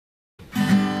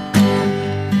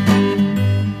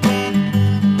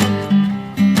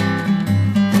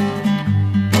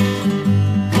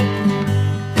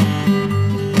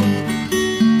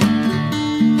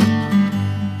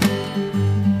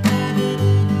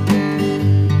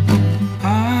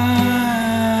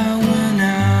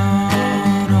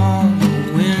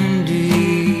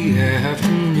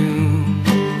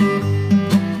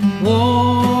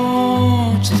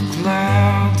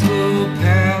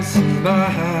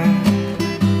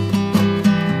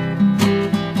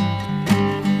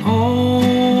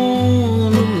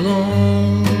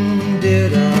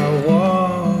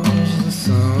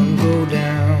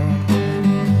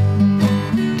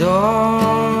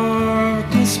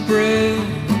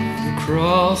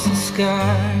across the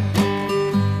sky.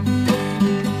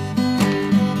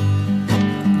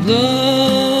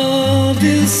 Love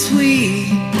is sweet,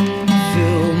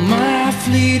 fill my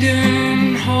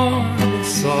fleeting heart with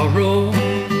sorrow.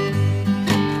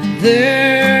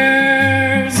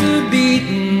 There's a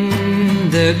beating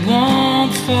that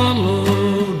won't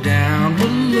follow down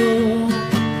below.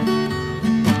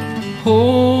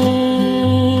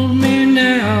 Hold me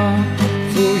now,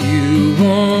 for you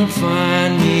won't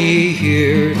find me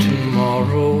here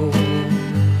tomorrow.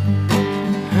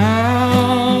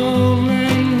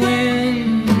 Howling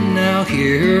wind, now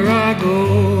here I go.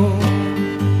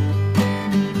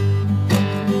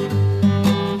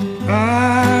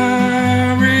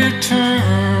 I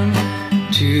return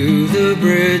to the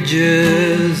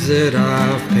bridges that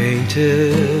I've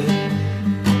painted.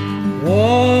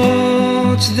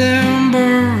 Watch them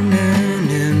burning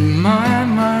in my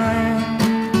mind.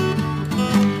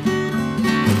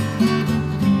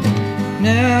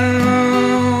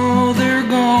 Now they're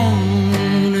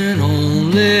gone and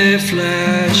only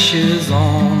flashes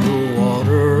on the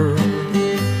water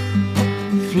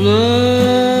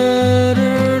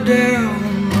flutter down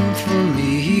for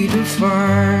me to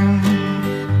find.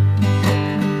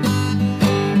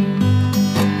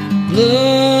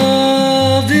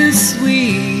 Love is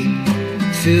sweet,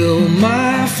 fill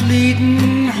my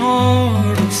fleeting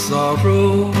heart of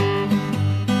sorrow.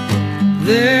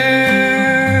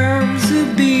 There's a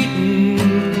beating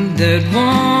that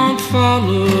won't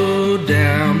follow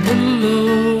down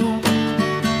below.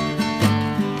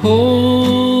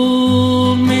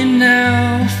 Hold me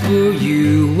now, for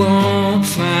you won't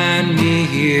find me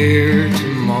here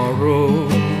tomorrow.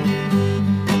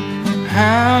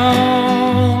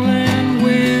 Howling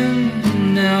wind,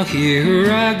 now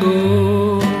here I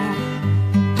go.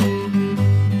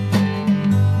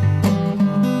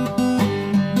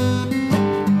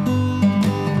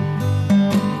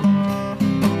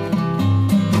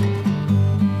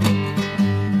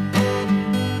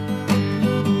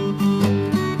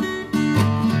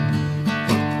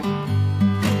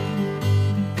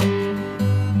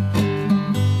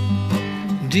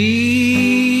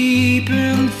 Deep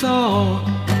in thought,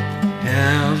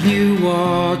 have you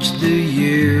watched the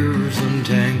years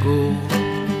untangle?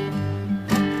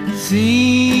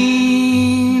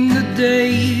 Seen the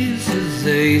days as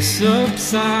they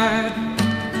subside?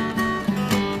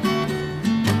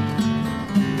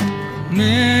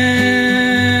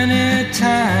 Many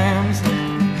times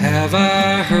have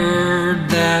I heard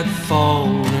that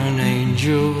fallen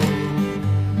angel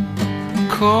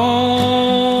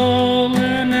calling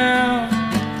out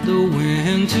the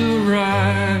wind to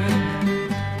ride.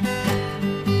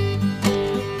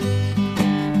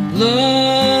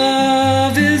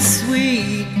 Love is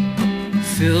sweet,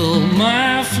 fill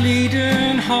my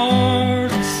fleeting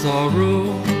heart with sorrow.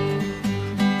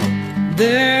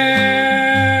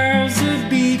 There's a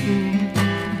beating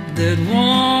that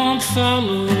won't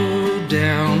follow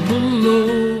down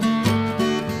below.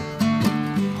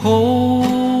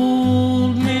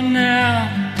 Hold me now,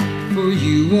 for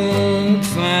you won't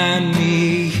find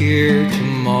me here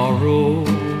tomorrow.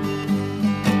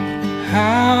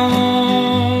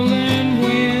 Howling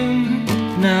wind,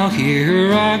 now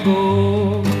here I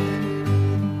go.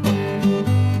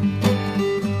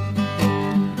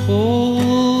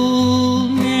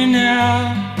 Hold me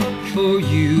now, for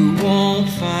you won't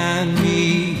find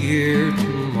me here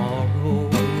tomorrow.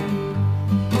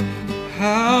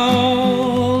 How